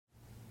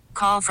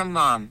call from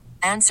mom.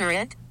 Answer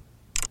it.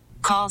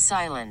 Call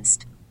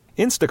silenced.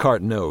 Instacart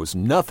knows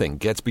nothing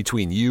gets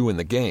between you and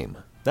the game.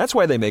 That's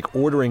why they make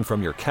ordering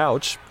from your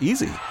couch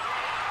easy.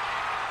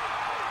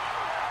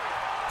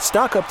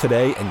 Stock up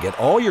today and get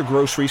all your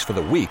groceries for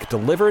the week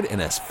delivered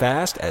in as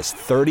fast as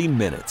 30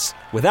 minutes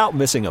without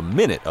missing a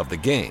minute of the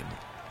game.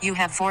 You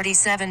have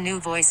 47 new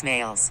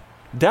voicemails.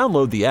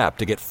 Download the app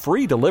to get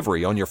free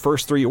delivery on your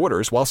first 3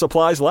 orders while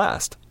supplies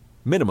last.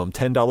 Minimum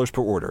 $10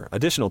 per order.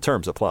 Additional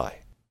terms apply.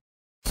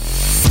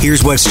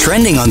 Here's what's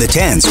trending on the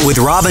 10s with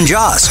Rob and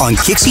Joss on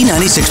KyXy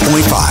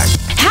 96.5.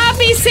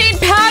 Happy St.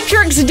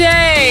 Patrick's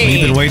Day!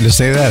 You've been waiting to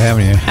say that,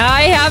 haven't you?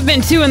 I have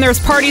been too, and there's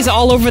parties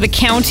all over the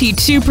county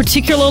too,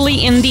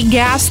 particularly in the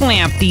Gas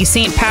Lamp. The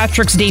St.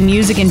 Patrick's Day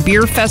Music and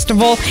Beer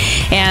Festival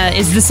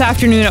is this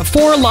afternoon at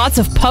 4. Lots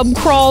of pub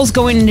crawls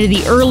going into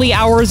the early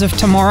hours of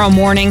tomorrow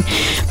morning.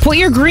 Put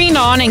your green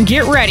on and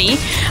get ready.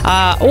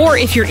 Or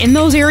if you're in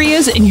those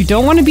areas and you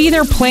don't want to be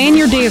there, plan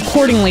your day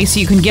accordingly so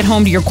you can get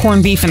home to your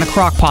corned beef in the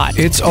crock pot.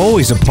 It's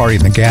always a party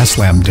in the Gas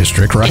Lamp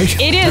district, right?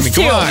 It is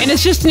too, and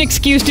it's just an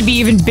excuse to be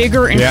even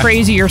bigger and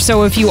crazier.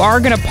 So if you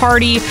are going to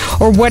party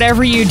or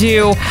whatever you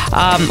do,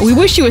 we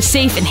wish you a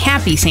safe and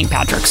happy St.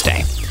 Patrick's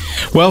Day.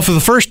 Well, for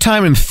the first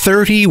time in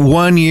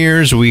 31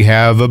 years, we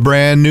have a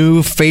brand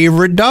new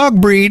favorite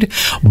dog breed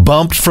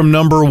bumped from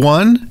number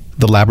 1,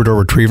 the Labrador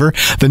Retriever.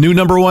 The new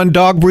number 1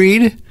 dog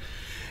breed,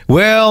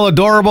 well,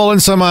 adorable in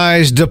some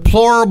eyes,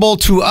 deplorable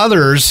to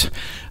others.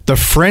 The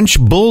French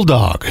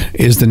Bulldog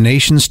is the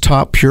nation's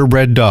top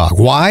purebred dog.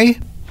 Why?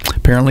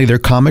 Apparently they're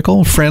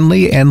comical,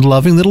 friendly, and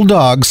loving little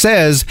dogs,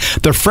 says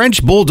the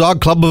French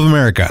Bulldog Club of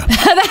America.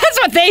 That's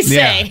what they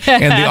say. Yeah.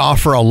 And they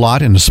offer a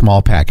lot in a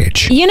small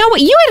package. You know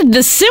what? You had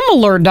the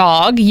similar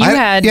dog.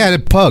 I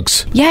had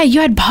pugs. Yeah, you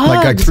had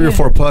pugs. Like 3 or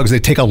 4 pugs. They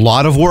take a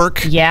lot of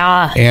work.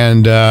 Yeah.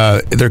 And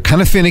they're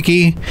kind of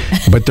finicky,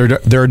 but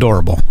they're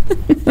adorable.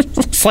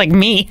 It's like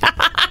me.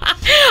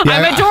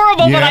 I'm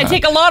adorable, but I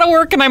take a lot of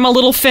work and I'm a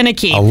little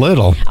finicky. A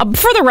little.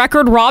 For the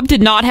record, Rob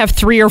did not have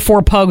 3 or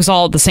 4 pugs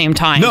all at the same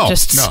time. No.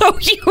 So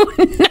you know,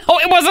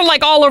 it wasn't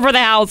like all over the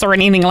house or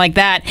anything like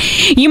that.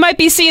 You might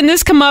be seeing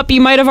this come up. You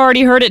might have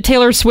already heard it.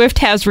 Taylor Swift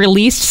has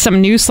released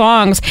some new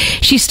songs.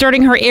 She's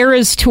starting her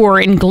Eras tour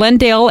in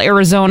Glendale,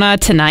 Arizona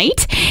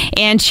tonight.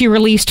 And she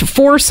released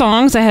 4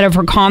 songs ahead of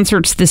her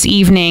concerts this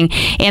evening.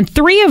 And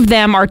 3 of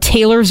them are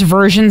Taylor's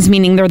versions,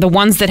 meaning they're the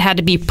ones that had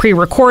to be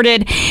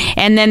pre-recorded.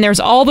 And then there's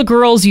All the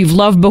Girls You've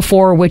Loved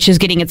Before, which is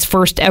getting its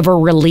first ever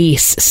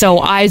release. So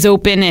eyes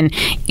open and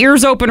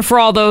ears open for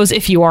all those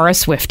if you are a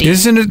Swiftie.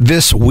 Isn't it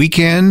this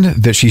weekend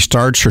that she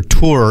starts her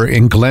tour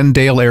in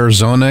Glendale,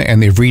 Arizona,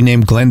 and they've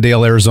renamed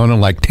Glendale, Arizona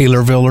like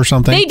Taylorville or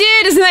something? They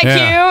did. Isn't that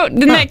cute?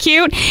 Isn't that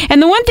cute?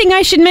 And the one thing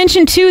I should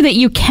mention, too, that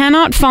you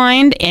cannot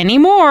find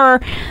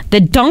anymore, the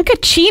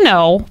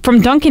Dunkachino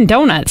from Dunkin'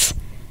 Donuts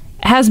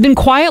has been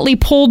quietly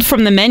pulled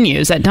from the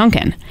menus at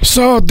Dunkin'.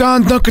 So,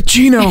 Don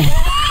Dunkachino.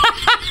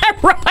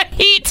 Right.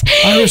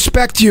 I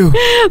respect you.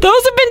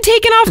 Those have been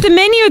taken off the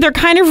menu. They're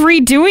kind of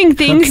redoing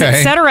things,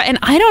 etc. And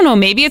I don't know,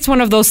 maybe it's one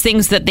of those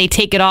things that they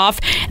take it off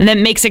and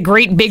then makes a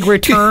great big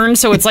return,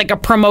 so it's like a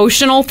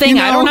promotional thing.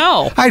 I don't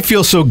know. I'd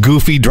feel so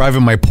goofy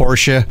driving my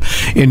Porsche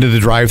into the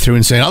drive-thru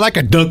and saying, I like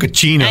a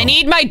Dunkachino. I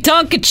need my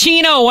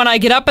Dunkachino when I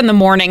get up in the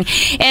morning.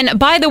 And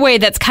by the way,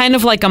 that's kind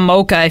of like a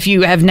mocha if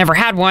you have never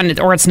had one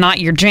or it's not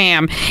your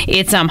jam.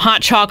 It's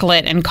hot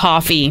chocolate and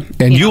coffee.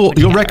 And you'll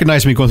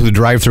recognize me going through the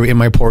drive-thru in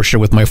my Porsche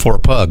with my 4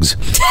 pugs.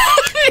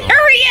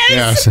 There he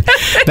is. Yes.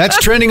 That's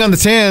trending on the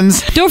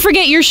 10s. Don't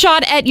forget your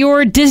shot at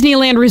your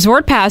Disneyland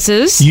resort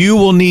passes. You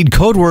will need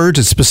code words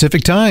at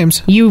specific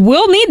times. You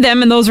will need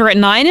them, and those are at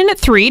 9 and at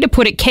 3 to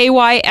put at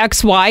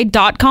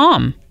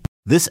KyXy.com.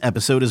 This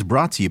episode is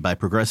brought to you by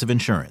Progressive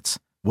Insurance.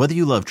 Whether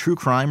you love true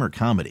crime or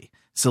comedy,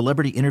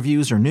 celebrity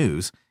interviews or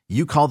news,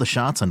 you call the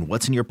shots on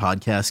what's in your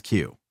podcast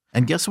queue.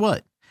 And guess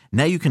what?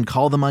 Now you can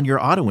call them on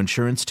your auto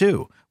insurance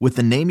too with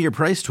the Name Your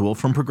Price tool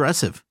from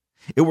Progressive.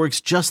 It works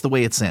just the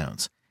way it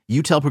sounds.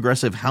 You tell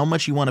Progressive how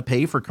much you want to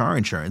pay for car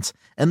insurance,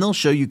 and they'll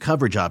show you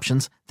coverage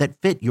options that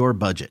fit your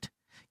budget.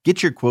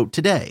 Get your quote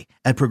today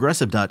at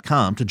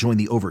Progressive.com to join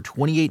the over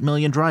 28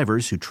 million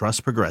drivers who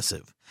trust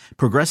Progressive.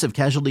 Progressive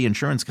Casualty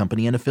Insurance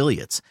Company and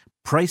Affiliates.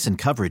 Price and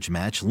coverage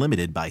match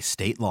limited by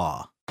state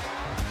law.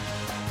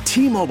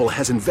 T-Mobile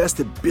has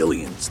invested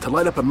billions to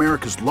light up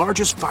America's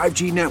largest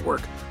 5G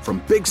network,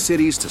 from big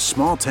cities to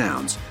small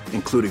towns,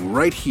 including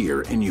right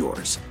here in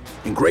yours.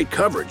 And great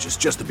coverage is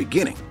just the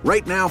beginning.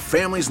 Right now,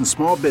 families and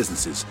small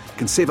businesses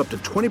can save up to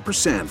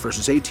 20%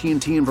 versus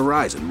AT&T and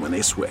Verizon when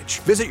they switch.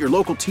 Visit your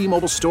local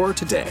T-Mobile store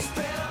today.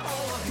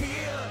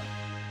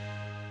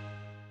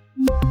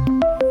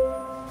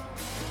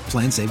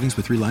 Plan savings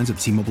with 3 lines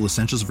of T-Mobile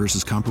Essentials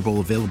versus comparable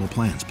available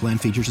plans. Plan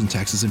features and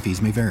taxes and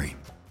fees may vary.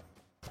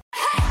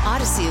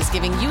 Odyssey is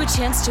giving you a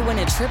chance to win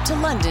a trip to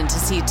London to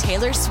see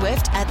Taylor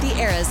Swift at the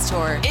Eras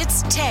Tour.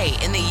 It's Tay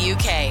in the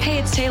UK. Hey,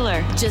 it's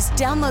Taylor. Just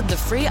download the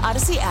free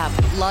Odyssey app,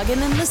 log in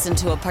and listen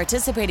to a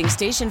participating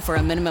station for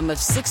a minimum of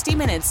 60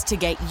 minutes to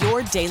get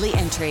your daily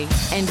entry.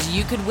 And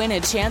you could win a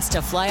chance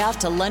to fly off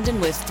to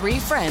London with 3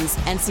 friends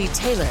and see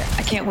Taylor.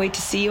 I can't wait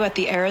to see you at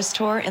the Eras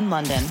Tour in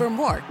London. For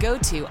more, go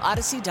to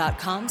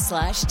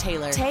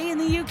odyssey.com/Taylor. Tay in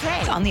the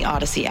UK. It's on the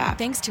Odyssey app.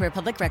 Thanks to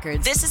Republic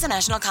Records. This is a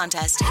national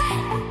contest.